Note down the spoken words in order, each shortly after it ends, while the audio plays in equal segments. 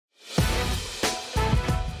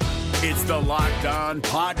It's the Locked On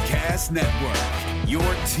Podcast Network, your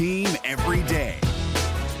team every day.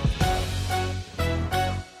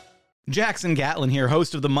 Jackson Gatlin here,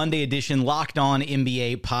 host of the Monday edition Locked On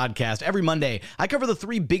NBA podcast. Every Monday, I cover the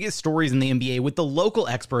three biggest stories in the NBA with the local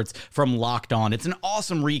experts from Locked On. It's an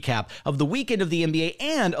awesome recap of the weekend of the NBA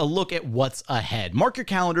and a look at what's ahead. Mark your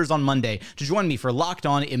calendars on Monday to join me for Locked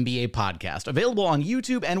On NBA podcast, available on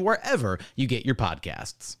YouTube and wherever you get your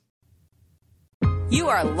podcasts. You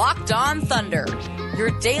are Locked On Thunder,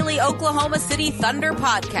 your daily Oklahoma City Thunder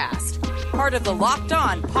podcast. Part of the Locked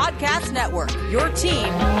On Podcast Network, your team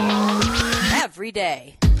every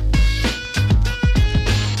day.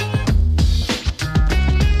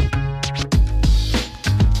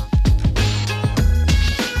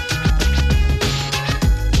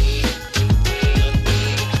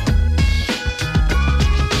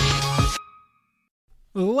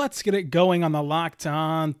 Let's get it going on the Locked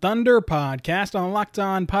On Thunder podcast on the Locked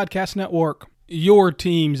On Podcast Network, your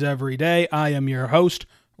teams every day. I am your host,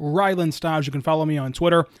 Rylan Stiles. You can follow me on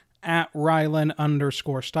Twitter at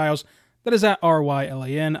Rylan_Stiles. That is at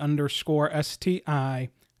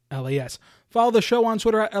RYLAN_STILES. Follow the show on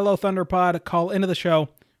Twitter at LOThunderPod. Call into the show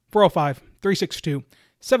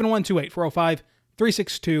 405-362-7128.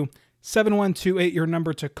 405-362-7128, your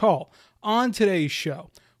number to call. On today's show,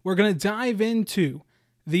 we're going to dive into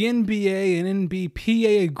the NBA and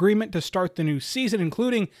NBPA agreement to start the new season,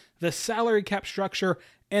 including the salary cap structure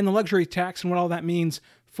and the luxury tax and what all that means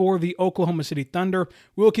for the Oklahoma City Thunder.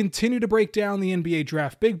 We'll continue to break down the NBA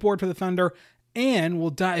draft big board for the Thunder, and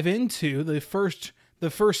we'll dive into the first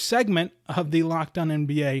segment of the Locked On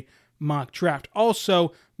NBA mock draft.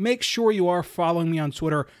 Also, make sure you are following me on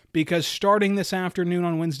Twitter, because starting this afternoon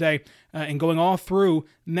on Wednesday and going all through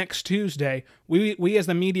next Tuesday, we as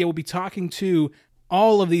the media will be talking to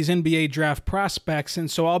all of these NBA draft prospects, and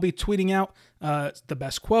so I'll be tweeting out the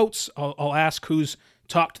best quotes. I'll ask who's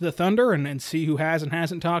talked to the Thunder and see who has and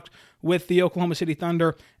hasn't talked with the Oklahoma City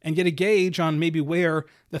Thunder and get a gauge on maybe where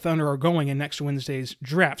the Thunder are going in next Wednesday's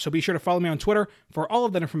draft. So be sure to follow me on Twitter for all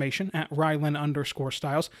of that information at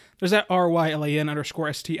Rylan_Stiles. There's at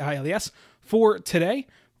RYLAN_STILES. For today,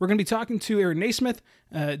 we're going to be talking to Aaron Naismith,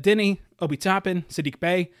 Denny, Obi Toppin, Sadiq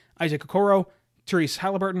Bey, Isaac Okoro, Therese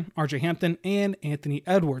Halliburton, RJ Hampton, and Anthony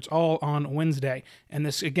Edwards, all on Wednesday. And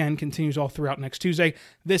this, again, continues all throughout next Tuesday.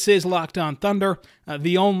 This is Locked On Thunder,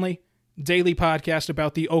 the only daily podcast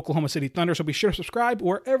about the Oklahoma City Thunder. So be sure to subscribe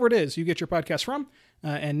wherever it is you get your podcast from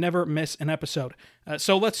and never miss an episode.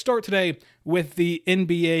 So let's start today with the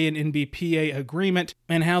NBA and NBPA agreement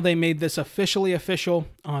and how they made this officially official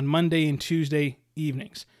on Monday and Tuesday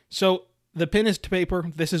evenings. So the pen is to paper.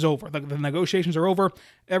 This is over. The negotiations are over.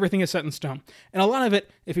 Everything is set in stone. And a lot of it,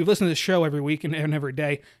 if you've listened to the show every week and every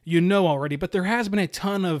day, you know already. But there has been a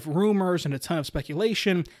ton of rumors and a ton of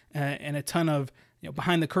speculation and a ton of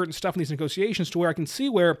behind the curtain stuff in these negotiations, to where I can see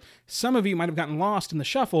where some of you might have gotten lost in the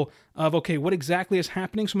shuffle of, okay, what exactly is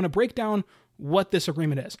happening? So I'm going to break down what this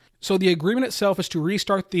agreement is. So the agreement itself is to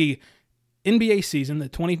restart the NBA season, the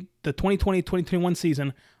 2020-2021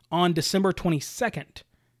 season, on December 22nd.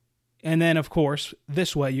 And then, of course,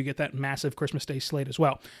 this way you get that massive Christmas Day slate as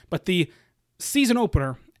well. But the season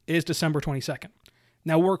opener is December 22nd.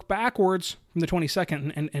 Now work backwards from the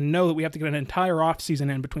 22nd and know that we have to get an entire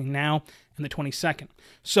offseason in between now and the 22nd.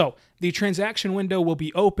 So the transaction window will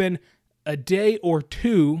be open a day or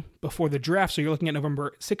two before the draft. So you're looking at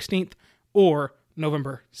November 16th or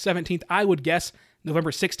November 17th. I would guess November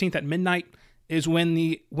 16th at midnight is when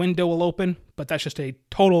the window will open, but that's just a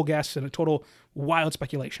total guess and a total wild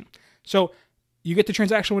speculation. So you get the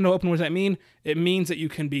transaction window open. What does that mean? It means that you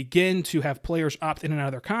can begin to have players opt in and out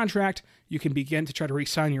of their contract. You can begin to try to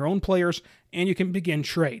re-sign your own players, and you can begin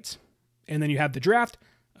trades. And then you have the draft.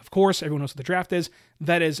 Of course, everyone knows what the draft is.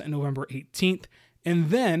 That is November 18th. And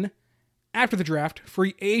then, after the draft,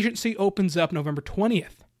 free agency opens up November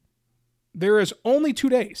 20th. There is only 2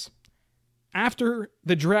 days after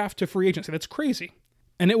the draft to free agency. That's crazy.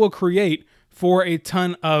 And it will create for a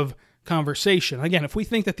ton of conversation. Again, if we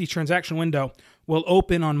think that the transaction window will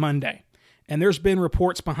open on Monday, and there's been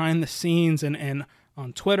reports behind the scenes and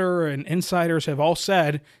on Twitter, and insiders have all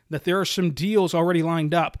said that there are some deals already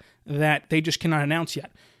lined up that they just cannot announce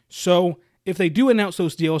yet. So if they do announce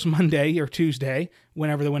those deals Monday or Tuesday,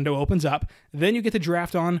 whenever the window opens up, then you get the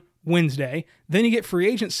draft on Wednesday, then you get free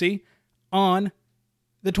agency on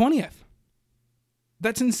the 20th.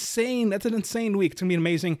 That's insane. That's an insane week. It's going to be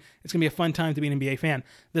amazing. It's going to be a fun time to be an NBA fan.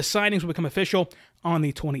 The signings will become official on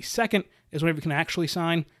the 22nd is whenever you can actually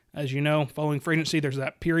sign. As you know, following free agency, there's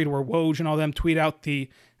that period where Woj and all them tweet out the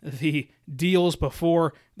the deals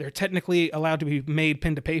before they're technically allowed to be made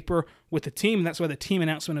pen to paper with the team. That's why the team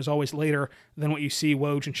announcement is always later than what you see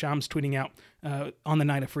Woj and Shams tweeting out on the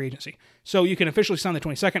night of free agency. So you can officially sign the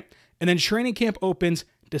 22nd, and then training camp opens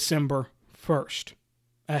December 1st,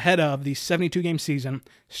 ahead of the 72-game season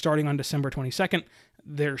starting on December 22nd.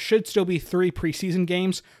 There should still be 3 preseason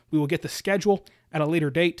games. We will get the schedule at a later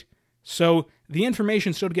date. So the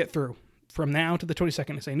information still to get through from now to the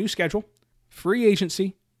 22nd is a new schedule, free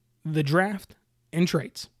agency, the draft, and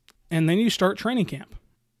trades. And then you start training camp.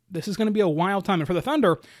 This is going to be a wild time. And for the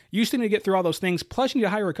Thunder, you still need to get through all those things, plus you need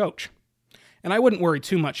to hire a coach. And I wouldn't worry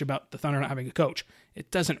too much about the Thunder not having a coach. It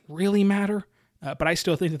doesn't really matter, but I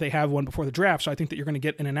still think that they have one before the draft, so I think that you're going to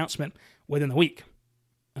get an announcement within the week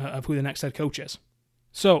of who the next head coach is.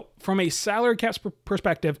 So from a salary cap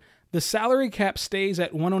perspective, the salary cap stays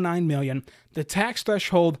at $109 million. The tax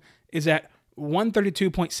threshold is at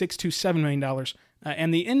 $132.627 million.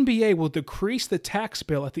 And the NBA will decrease the tax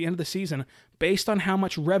bill at the end of the season based on how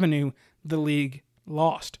much revenue the league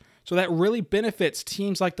lost. So that really benefits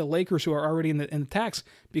teams like the Lakers who are already in the tax,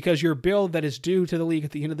 because your bill that is due to the league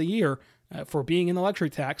at the end of the year for being in the luxury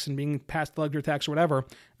tax and being past the luxury tax or whatever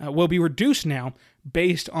will be reduced now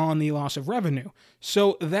based on the loss of revenue.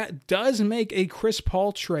 So that does make a Chris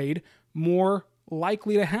Paul trade more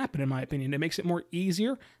likely to happen, in my opinion. It makes it more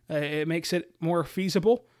easier. It makes it more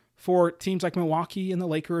feasible for teams like Milwaukee and the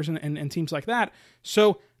Lakers and teams like that.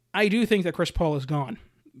 So I do think that Chris Paul is gone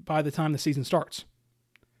by the time the season starts.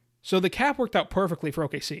 So the cap worked out perfectly for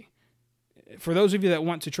OKC. For those of you that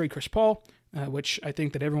want to trade Chris Paul, which I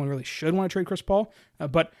think that everyone really should want to trade Chris Paul,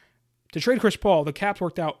 but to trade Chris Paul, the cap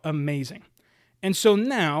worked out amazing. And so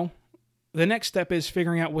now the next step is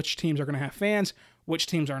figuring out which teams are going to have fans, which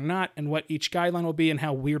teams are not, and what each guideline will be, and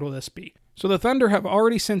how weird will this be. So the Thunder have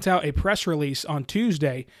already sent out a press release on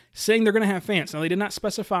Tuesday saying they're going to have fans. Now, they did not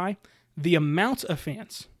specify the amount of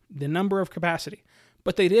fans, the number of capacity,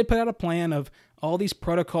 but they did put out a plan of all these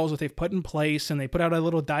protocols that they've put in place, and they put out a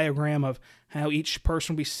little diagram of how each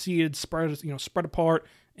person will be seated, spread apart,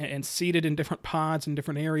 and seated in different pods in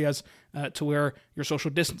different areas to where you're social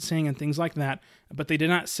distancing and things like that. But they did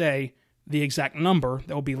not say the exact number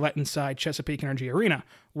that will be let inside Chesapeake Energy Arena,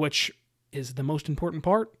 which is the most important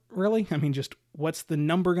part, really. I mean, just what's the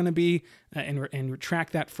number going to be, and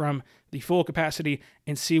track that from the full capacity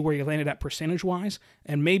and see where you landed at percentage-wise.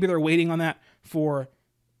 And maybe they're waiting on that for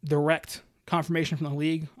direct confirmation from the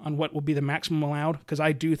league on what will be the maximum allowed, because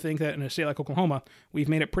I do think that in a state like Oklahoma, we've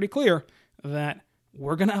made it pretty clear that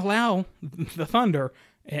we're going to allow the Thunder,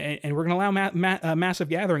 and we're going to allow massive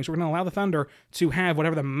gatherings. We're going to allow the Thunder to have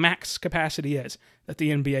whatever the max capacity is that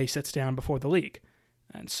the NBA sets down before the league.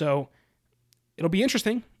 And so it'll be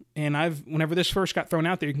interesting. And whenever this first got thrown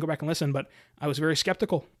out there, you can go back and listen, but I was very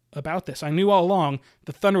skeptical about this. I knew all along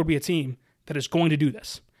the Thunder would be a team that is going to do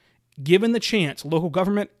this. Given the chance, local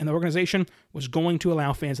government and the organization was going to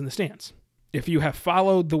allow fans in the stands. If you have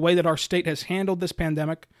followed the way that our state has handled this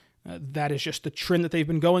pandemic, that is just the trend that they've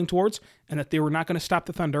been going towards, and that they were not going to stop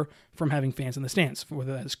the Thunder from having fans in the stands,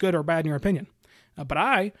 whether that is good or bad in your opinion. But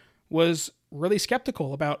I was really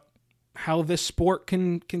skeptical about how this sport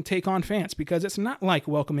can take on fans, because it's not like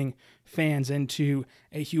welcoming fans into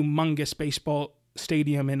a humongous baseball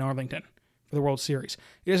stadium in Arlington for the World Series.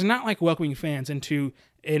 It is not like welcoming fans into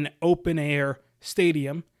an open-air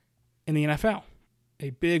stadium in the NFL,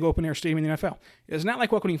 a big open-air stadium in the NFL. It is not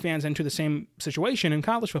like welcoming fans into the same situation in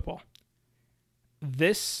college football.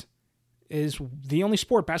 This is the only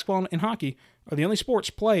sport, basketball and hockey, are the only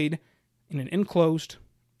sports played in an enclosed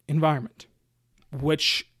environment,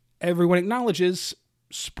 which everyone acknowledges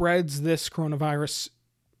spreads this coronavirus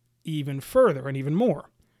even further and even more.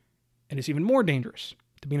 And it's even more dangerous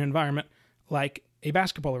to be in an environment like a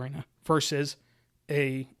basketball arena versus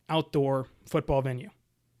a outdoor football venue.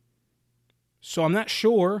 So I'm not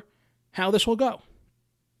sure how this will go.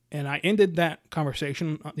 And I ended that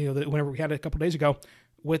conversation, whenever we had it a couple days ago,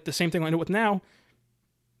 with the same thing I ended with now.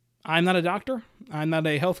 I'm not a doctor. I'm not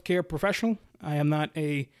a healthcare professional. I am not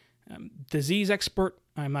a disease expert.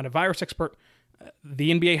 I'm not a virus expert.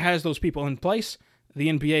 The NBA has those people in place. The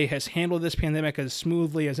NBA has handled this pandemic as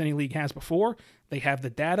smoothly as any league has before. They have the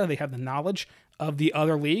data. They have the knowledge of the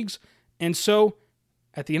other leagues. And so,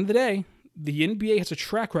 at the end of the day, the NBA has a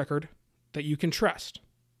track record that you can trust.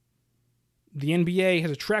 The NBA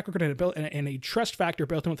has a track record and a trust factor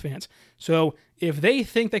built in with fans. So if they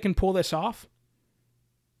think they can pull this off,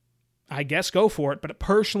 I guess go for it. But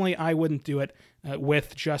personally, I wouldn't do it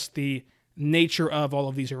with just the nature of all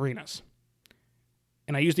of these arenas.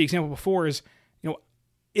 And I used the example before is,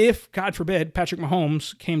 if, God forbid, Patrick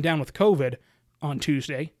Mahomes came down with COVID on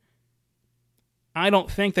Tuesday, I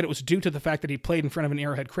don't think that it was due to the fact that he played in front of an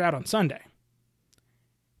Arrowhead crowd on Sunday.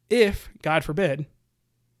 If, God forbid,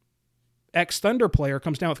 ex-Thunder player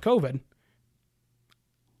comes down with COVID,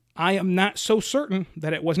 I am not so certain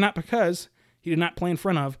that it was not because he did not play in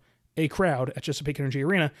front of a crowd at Chesapeake Energy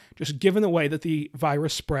Arena, just given the way that the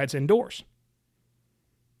virus spreads indoors.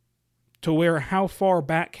 To where how far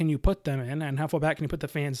back can you put them in, and how far back can you put the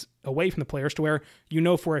fans away from the players to where you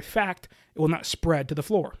know for a fact it will not spread to the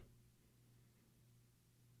floor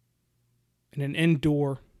in an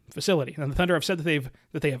indoor facility. And the Thunder have said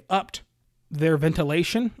that they have upped their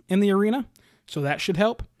ventilation in the arena, so that should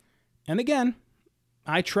help. And again,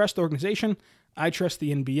 I trust the organization. I trust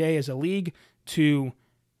the NBA as a league to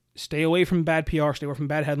stay away from bad PR, stay away from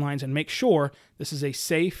bad headlines, and make sure this is a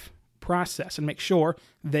safe process and make sure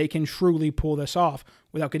they can truly pull this off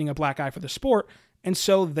without getting a black eye for the sport. And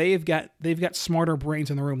so they've got smarter brains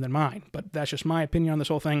in the room than mine. But that's just my opinion on this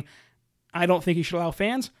whole thing. I don't think you should allow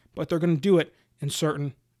fans, but they're going to do it in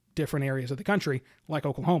certain different areas of the country, like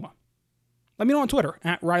Oklahoma. Let me know on Twitter,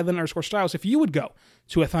 @Ryland_Styles, if you would go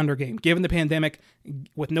to a Thunder game. Given the pandemic,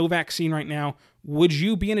 with no vaccine right now, would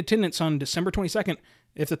you be in attendance on December 22nd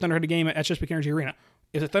if the Thunder had a game at Chesapeake Energy Arena?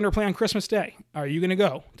 If the Thunder play on Christmas Day, are you going to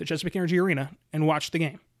go to Chesapeake Energy Arena and watch the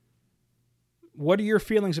game? What are your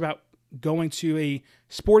feelings about going to a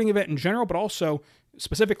sporting event in general, but also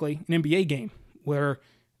specifically an NBA game where,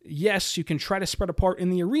 yes, you can try to spread apart in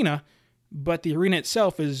the arena, but the arena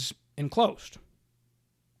itself is enclosed?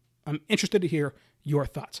 I'm interested to hear your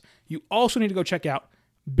thoughts. You also need to go check out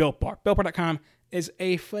Built Bar. BuiltBar.com is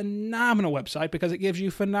a phenomenal website because it gives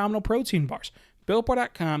you phenomenal protein bars.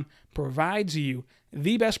 BuiltBar.com provides you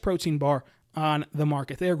the best protein bar on the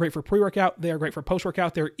market. They are great for pre-workout. They are great for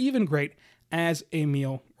post-workout. They're even great as a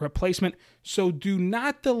meal replacement. So do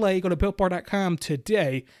not delay. Go to BuiltBar.com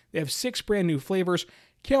today. They have 6 brand new flavors: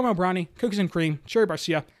 caramel brownie, cookies and cream, cherry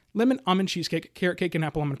barcia, lemon almond cheesecake, carrot cake, and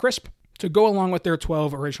apple almond crisp. To go along with their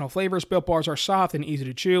 12 original flavors, Built Bars are soft and easy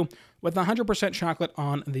to chew with 100% chocolate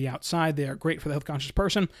on the outside. They are great for the health-conscious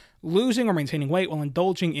person losing or maintaining weight while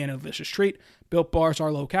indulging in a delicious treat. Built Bars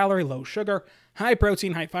are low-calorie, low-sugar,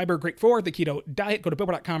 high-protein, high-fiber, great for the keto diet. Go to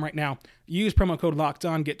BuiltBar.com right now. Use promo code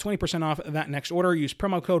LOCKEDON. Get 20% off that next order. Use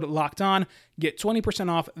promo code LOCKEDON. Get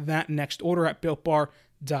 20% off that next order at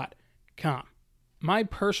BuiltBar.com. My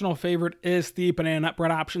personal favorite is the banana nut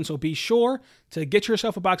bread option, so be sure to get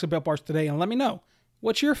yourself a box of Built Bars today and let me know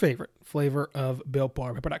what's your favorite flavor of Built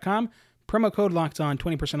Bar. BuiltBar.com, promo code LOCKEDON,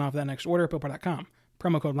 20% off that next order. BuiltBar.com,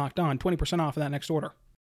 promo code LOCKEDON, 20% off that next order.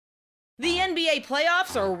 The NBA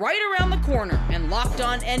playoffs are right around the corner, and Locked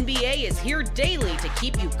On NBA is here daily to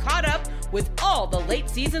keep you caught up with all the late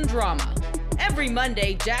season drama. Every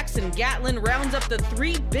Monday, Jackson Gatlin rounds up the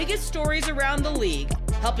 3 biggest stories around the league,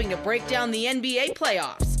 helping to break down the NBA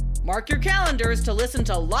playoffs. Mark your calendars to listen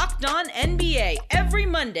to Locked On NBA every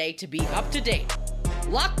Monday to be up to date.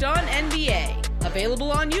 Locked On NBA,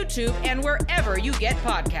 available on YouTube and wherever you get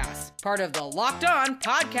podcasts. Part of the Locked On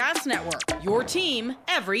Podcast Network, your team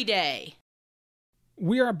every day.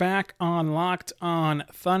 We are back on Locked On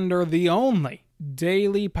Thunder, the only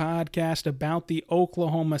daily podcast about the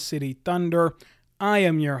Oklahoma City Thunder. I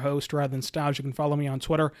am your host, Ryland Styles. You can follow me on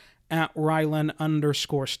Twitter at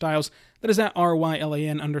Rylan_Styles. That is at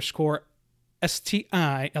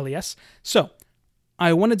RYLAN_STILES. So,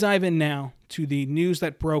 I want to dive in now to the news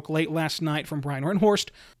that broke late last night from Brian Windhorst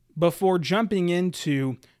before jumping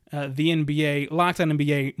into the NBA, Locked On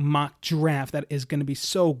NBA mock draft. That is going to be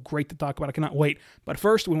so great to talk about. I cannot wait. But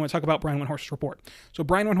first, we want to talk about Brian Windhorst's report. So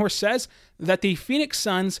Brian Windhorst says that the Phoenix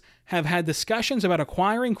Suns have had discussions about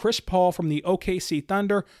acquiring Chris Paul from the OKC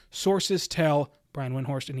Thunder. Sources tell Brian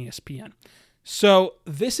Windhorst and ESPN. So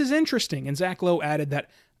this is interesting. And Zach Lowe added that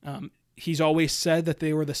he's always said that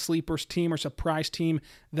they were the sleepers team or surprise team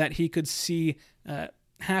that he could see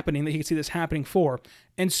happening, that he could see this happening for.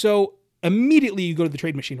 And so immediately you go to the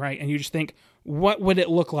trade machine, right? And you just think, what would it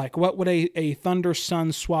look like? What would a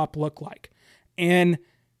Thunder-Sun swap look like? And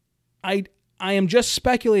I am just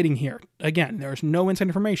speculating here. Again, there's no inside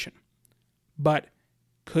information. But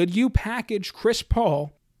could you package Chris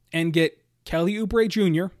Paul and get Kelly Oubre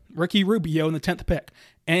Jr., Ricky Rubio in the 10th pick?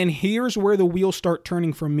 And here's where the wheels start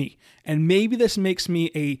turning for me. And maybe this makes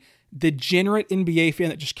me a degenerate NBA fan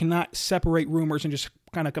that just cannot separate rumors and just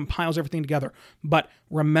kind of compiles everything together. But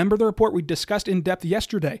remember the report we discussed in depth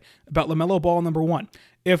yesterday about LaMelo Ball number 1.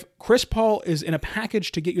 If Chris Paul is in a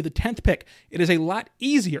package to get you the 10th pick, it is a lot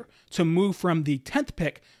easier to move from the 10th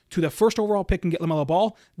pick to the first overall pick and get LaMelo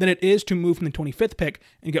Ball than it is to move from the 25th pick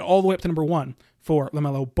and get all the way up to number 1 for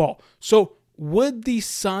LaMelo Ball. So would the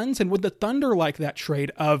Suns and would the Thunder like that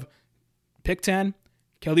trade of pick 10,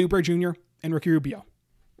 Kelly Oubre Jr., and Ricky Rubio.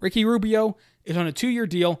 Ricky Rubio is on a 2-year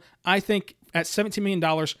deal. I think at $17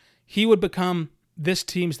 million, he would become this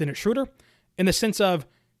team's Dennis Schroeder in the sense of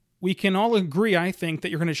we can all agree, I think, that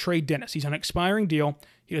you're going to trade Dennis. He's on an expiring deal.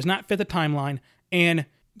 He does not fit the timeline. And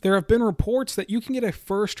there have been reports that you can get a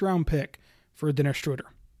first-round pick for Dennis Schroeder.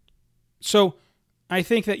 So I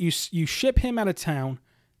think that you ship him out of town,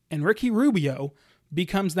 and Ricky Rubio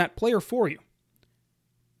becomes that player for you.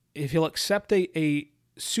 If he'll accept a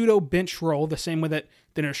pseudo bench role, the same way that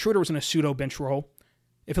Dennis Schroeder was in a pseudo bench role,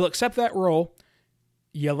 if he'll accept that role,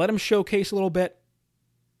 you let him showcase a little bit,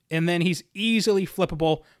 and then he's easily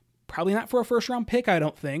flippable. Probably not for a first-round pick, I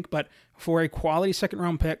don't think, but for a quality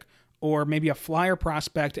second-round pick or maybe a flyer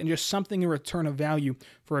prospect and just something in return of value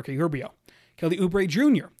for Ricky Rubio. Kelly Oubre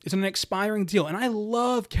Jr. is on an expiring deal, and I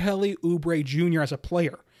love Kelly Oubre Jr. as a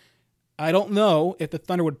player. I don't know if the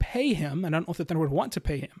Thunder would pay him, and I don't know if the Thunder would want to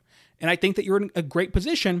pay him. And I think that you're in a great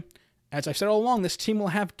position. As I've said all along, this team will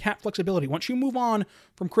have cap flexibility. Once you move on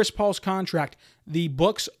from Chris Paul's contract, the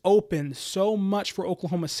books open so much for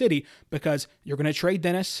Oklahoma City because you're going to trade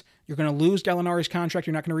Dennis, you're going to lose Gallinari's contract,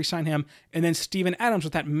 you're not going to re-sign him, and then Steven Adams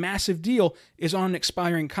with that massive deal is on an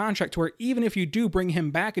expiring contract to where even if you do bring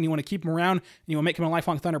him back and you want to keep him around and you want to make him a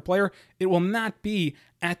lifelong Thunder player, it will not be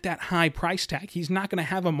at that high price tag. He's not going to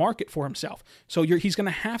have a market for himself. So he's going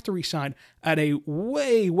to have to re-sign at a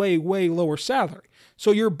way, way, way lower salary.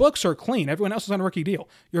 So your books are clean. Everyone else is on a rookie deal.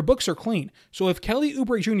 Your books are clean. So if Kelly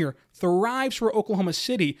Oubre Jr. thrives for Oklahoma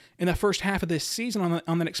City in the first half of this season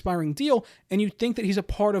on that expiring deal, and you think that he's a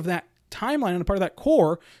part of that timeline and a part of that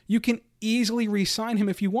core, you can easily re-sign him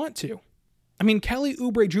if you want to. I mean, Kelly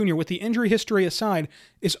Oubre Jr., with the injury history aside,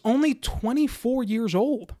 is only 24 years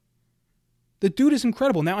old. The dude is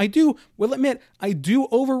incredible. Now, I will admit, I do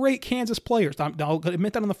overrate Kansas players. I'll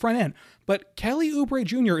admit that on the front end. But Kelly Oubre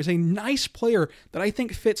Jr. is a nice player that I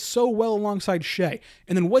think fits so well alongside Shea.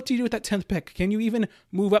 And then what do you do with that 10th pick? Can you even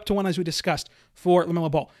move up to one, as we discussed, for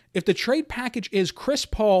LaMelo Ball? If the trade package is Chris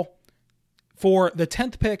Paul for the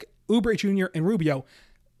 10th pick, Oubre Jr. and Rubio,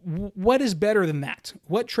 what is better than that?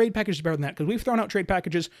 What trade package is better than that? Because we've thrown out trade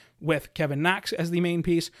packages with Kevin Knox as the main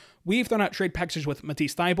piece. We've thrown out trade packages with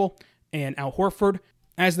Matisse Thybulle and Al Horford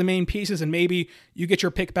as the main pieces, and maybe you get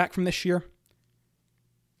your pick back from this year.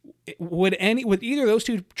 Would either of those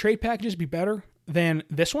two trade packages be better than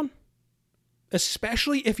this one?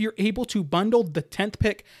 Especially if you're able to bundle the 10th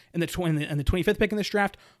pick and the 25th pick in this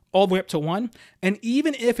draft all the way up to 1. And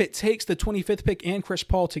even if it takes the 25th pick and Chris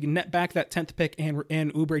Paul to net back that 10th pick and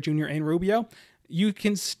Oubre Jr. and Rubio, you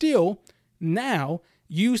can still now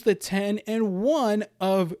use the 10 and 1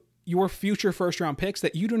 of your future first-round picks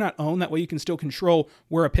that you do not own. That way you can still control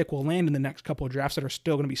where a pick will land in the next couple of drafts that are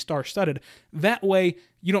still going to be star-studded. That way,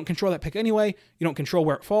 you don't control that pick anyway. You don't control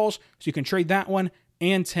where it falls, so you can trade that one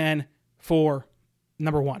and 10 for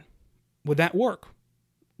number 1. Would that work?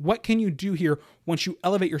 What can you do here once you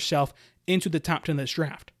elevate yourself into the top 10 of this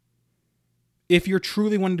draft? If you're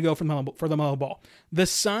truly wanting to go for the LaMelo Ball. The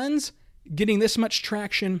Suns getting this much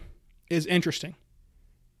traction is interesting.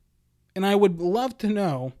 And I would love to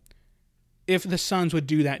know if the Suns would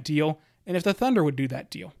do that deal and if the Thunder would do that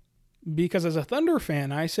deal. Because as a Thunder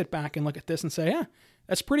fan, I sit back and look at this and say, yeah,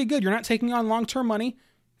 that's pretty good. You're not taking on long-term money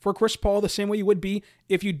for Chris Paul the same way you would be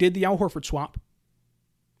if you did the Al Horford swap.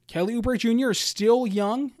 Kelly Oubre Jr. is still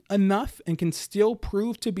young enough and can still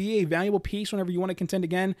prove to be a valuable piece whenever you want to contend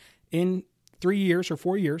again in 3 years or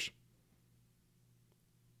 4 years.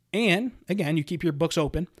 And, again, you keep your books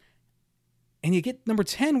open. And you get number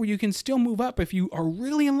 10 where you can still move up if you are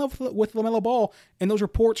really in love with LaMelo Ball and those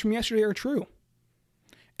reports from yesterday are true.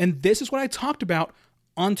 And this is what I talked about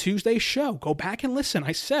on Tuesday's show. Go back and listen.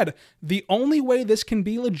 I said the only way this can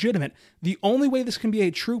be legitimate, the only way this can be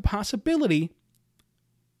a true possibility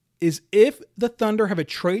is if the Thunder have a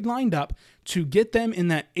trade lined up to get them in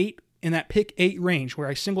that pick 8 range where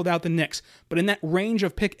I singled out the Knicks, but in that range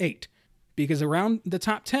of pick 8. Because around the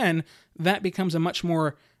top 10, that becomes a much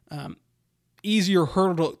more easier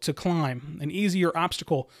hurdle to climb, an easier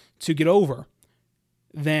obstacle to get over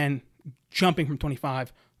than jumping from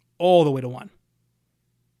 25 all the way to 1.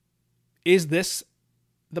 Is this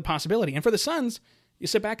the possibility? And for the Suns, you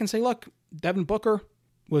sit back and say, look, Devin Booker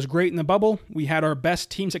was great in the bubble. We had our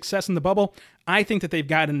best team success in the bubble. I think that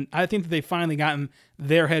they've finally gotten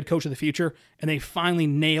their head coach of the future, and they finally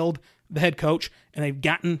nailed the head coach, and they've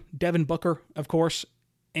gotten Devin Booker, of course,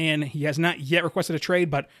 and he has not yet requested a trade,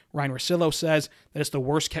 but Ryan Russillo says that it's the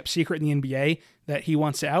worst kept secret in the NBA that he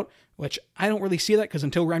wants out, which I don't really see that because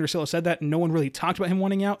until Ryan Russillo said that, no one really talked about him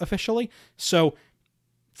wanting out officially. So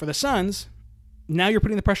for the Suns, now you're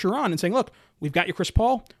putting the pressure on and saying, look, we've got your Chris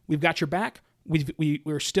Paul, we've got your back,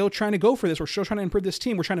 We're still trying to go for this. We're still trying to improve this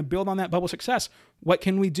team. We're trying to build on that bubble success. What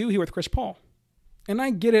can we do here with Chris Paul? And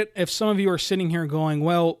I get it if some of you are sitting here going,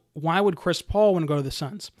 well, why would Chris Paul want to go to the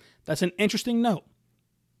Suns? That's an interesting note.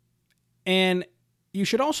 And you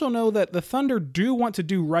should also know that the Thunder do want to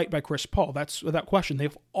do right by Chris Paul. That's without question.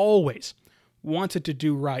 They've always wanted to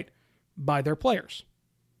do right by their players.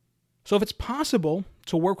 So if it's possible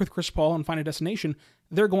to work with Chris Paul and find a destination,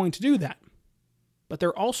 they're going to do that. But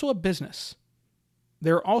they're also a business.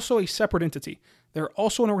 They're also a separate entity. They're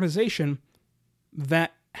also an organization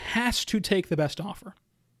that has to take the best offer.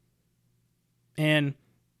 And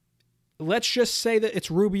let's just say that it's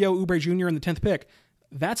Rubio Oubre Jr. in the 10th pick.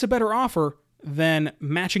 That's a better offer than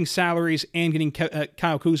matching salaries and getting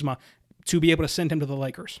Kyle Kuzma to be able to send him to the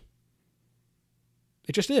Lakers.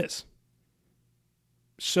 It just is.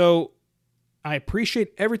 So I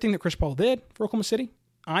appreciate everything that Chris Paul did for Oklahoma City.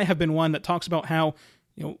 I have been one that talks about how,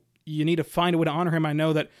 you need to find a way to honor him. I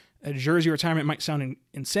know that a jersey retirement might sound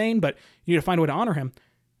insane, but you need to find a way to honor him.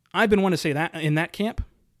 I've been one to say that in that camp,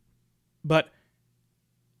 but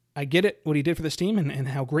I get it, what he did for this team and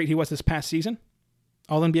how great he was this past season.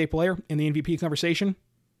 All-NBA player in the MVP conversation,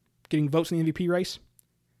 getting votes in the MVP race.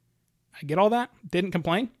 I get all that. Didn't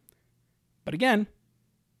complain. But again,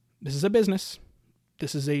 this is a business.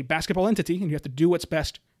 This is a basketball entity, and you have to do what's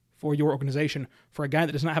best for your organization for a guy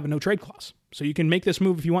that does not have a no-trade clause. So you can make this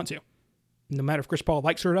move if you want to, no matter if Chris Paul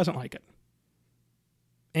likes it or doesn't like it.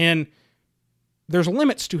 And there's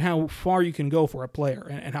limits to how far you can go for a player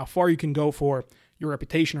and how far you can go for your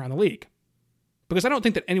reputation around the league. Because I don't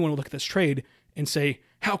think that anyone would look at this trade and say,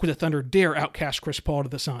 how could the Thunder dare outcast Chris Paul to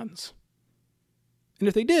the Suns? And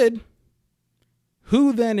if they did,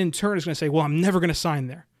 who then in turn is going to say, well, I'm never going to sign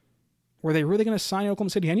there? Were they really going to sign in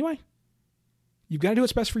Oklahoma City anyway? You've got to do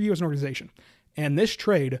what's best for you as an organization. And this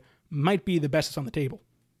trade might be the best that's on the table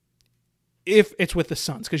if it's with the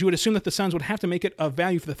Suns, because you would assume that the Suns would have to make it of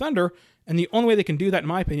value for the Thunder, and the only way they can do that, in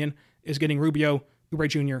my opinion, is getting Rubio Oubre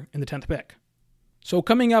Jr. in the 10th pick. So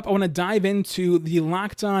coming up, I want to dive into the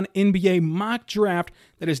Locked On NBA mock draft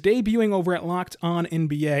that is debuting over at Locked On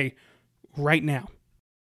NBA right now.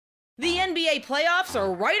 The NBA playoffs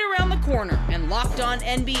are right around the corner, and Locked On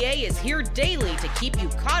NBA is here daily to keep you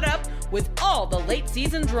caught up with all the late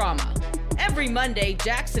season drama. Every Monday,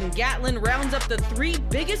 Jackson Gatlin rounds up the 3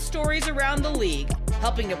 biggest stories around the league,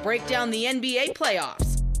 helping to break down the NBA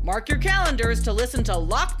playoffs. Mark your calendars to listen to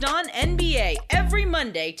Locked On NBA every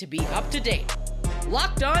Monday to be up to date.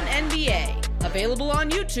 Locked On NBA, available on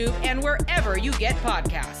YouTube and wherever you get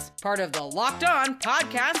podcasts. Part of the Locked On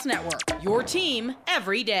Podcast Network, your team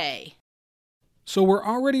every day. So we're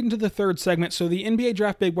already into the third segment, so the NBA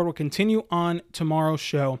Draft Big Board will continue on tomorrow's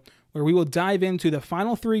show, where we will dive into the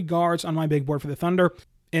final 3 guards on my big board for the Thunder,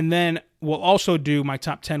 and then we'll also do my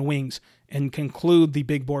top 10 wings and conclude the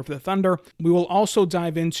big board for the Thunder. We will also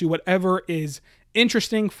dive into whatever is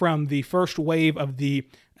interesting from the first wave of the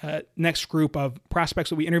next group of prospects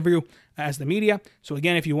that we interview as the media. So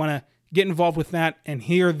again, if you want to get involved with that and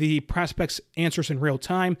hear the prospects' answers in real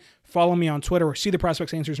time, follow me on Twitter, or see the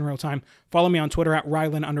prospects' answers in real time. Follow me on Twitter at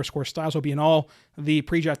Rylan_Styles. Will be in all the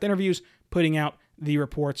pre-draft interviews, putting out the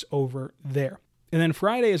reports over there. And then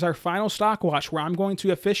Friday is our final stock watch, where I'm going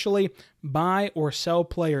to officially buy or sell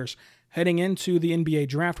players heading into the NBA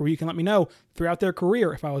draft, where you can let me know throughout their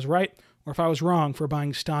career if I was right or if I was wrong for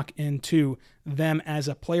buying stock into them as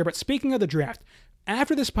a player. But speaking of the draft,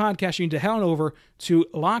 after this podcast, you need to head on over to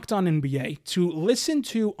Locked On NBA to listen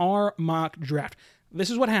to our mock draft.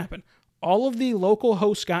 This is what happened. All of the local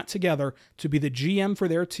hosts got together to be the GM for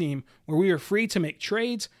their team, where we are free to make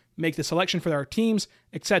trades, make the selection for our teams,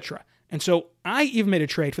 etc. And so I even made a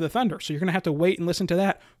trade for the Thunder. So you're going to have to wait and listen to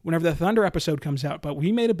that whenever the Thunder episode comes out. But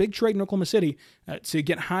we made a big trade in Oklahoma City to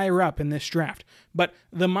get higher up in this draft. But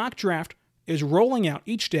the mock draft is rolling out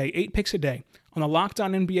each day, 8 picks a day, on the Locked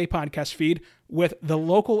On NBA podcast feed, with the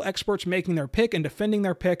local experts making their pick and defending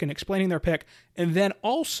their pick and explaining their pick. And then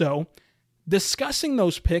also discussing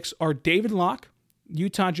those picks are David Locke,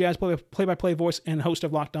 Utah Jazz play-by-play voice and host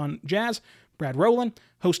of Locked On Jazz, Brad Rowland,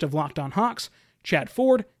 host of Locked On Hawks, Chad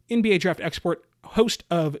Ford, NBA draft expert, host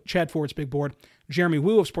of Chad Ford's Big Board, Jeremy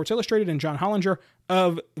Wu of Sports Illustrated, and John Hollinger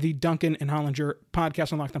of the Duncan and Hollinger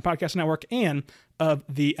podcast on Locked On Podcast Network, and of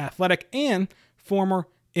The Athletic, and former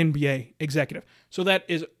NBA executive. So that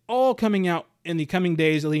is all coming out in the coming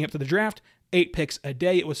days leading up to the draft. 8 picks a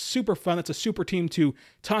day. It was super fun. That's a super team to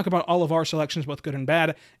talk about all of our selections, both good and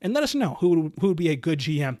bad, and let us know who would be a good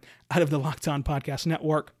GM out of the Locked On Podcast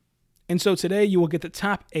Network. And so today you will get the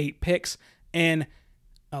top 8 picks, and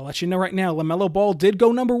I'll let you know right now, LaMelo Ball did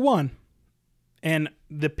go number 1, and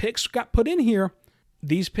the picks got put in here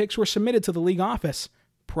these picks were submitted to the league office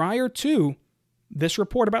prior to this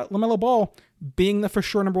report about LaMelo Ball being the for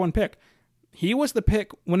sure number one pick. He was the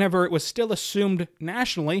pick whenever it was still assumed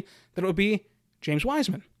nationally that it would be James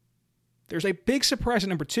Wiseman. There's a big surprise at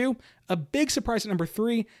number 2, a big surprise at number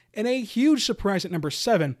 3, and a huge surprise at number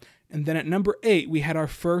 7. And then at number 8, we had our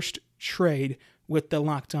first trade with the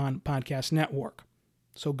Locked On Podcast Network.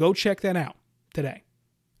 So go check that out today.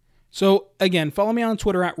 So again, follow me on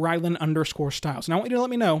Twitter at Ryland_Styles. Now I want you to let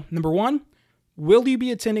me know, number 1, will you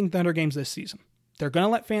be attending Thunder games this season? They're going to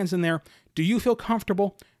let fans in there. Do you feel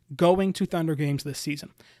comfortable going to Thunder games this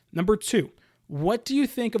season? Number 2, what do you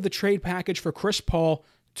think of the trade package for Chris Paul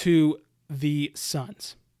to the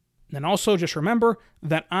Suns? And then also just remember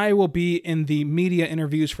that I will be in the media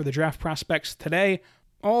interviews for the draft prospects today,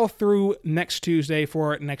 all through next Tuesday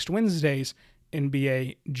for next Wednesday's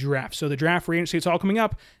NBA draft. So the draft free agency, it's all coming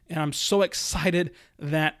up, and I'm so excited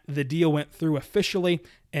that the deal went through officially,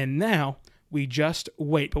 and now we just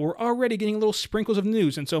wait. But we're already getting little sprinkles of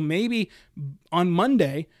news, and so maybe on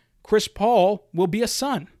Monday, Chris Paul will be a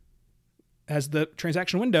Sun, as the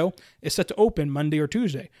transaction window is set to open Monday or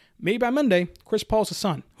Tuesday. Maybe by Monday, Chris Paul's a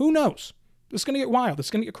Sun. Who knows? This is going to get wild. This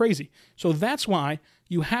is going to get crazy. So that's why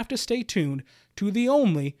you have to stay tuned to the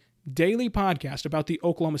only daily podcast about the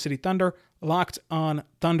Oklahoma City Thunder, Locked On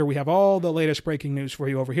Thunder. We have all the latest breaking news for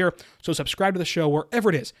you over here. So subscribe to the show wherever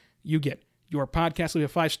it is you get your podcast. Leave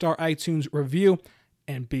a 5-star iTunes review,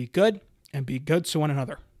 and be good to one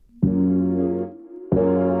another.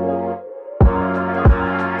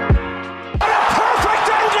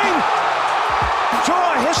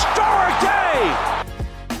 Historic day!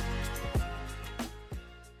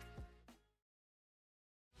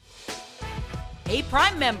 Hey,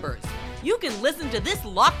 Prime members, you can listen to this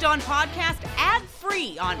Locked On podcast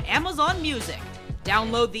ad-free on Amazon Music.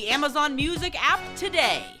 Download the Amazon Music app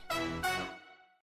today.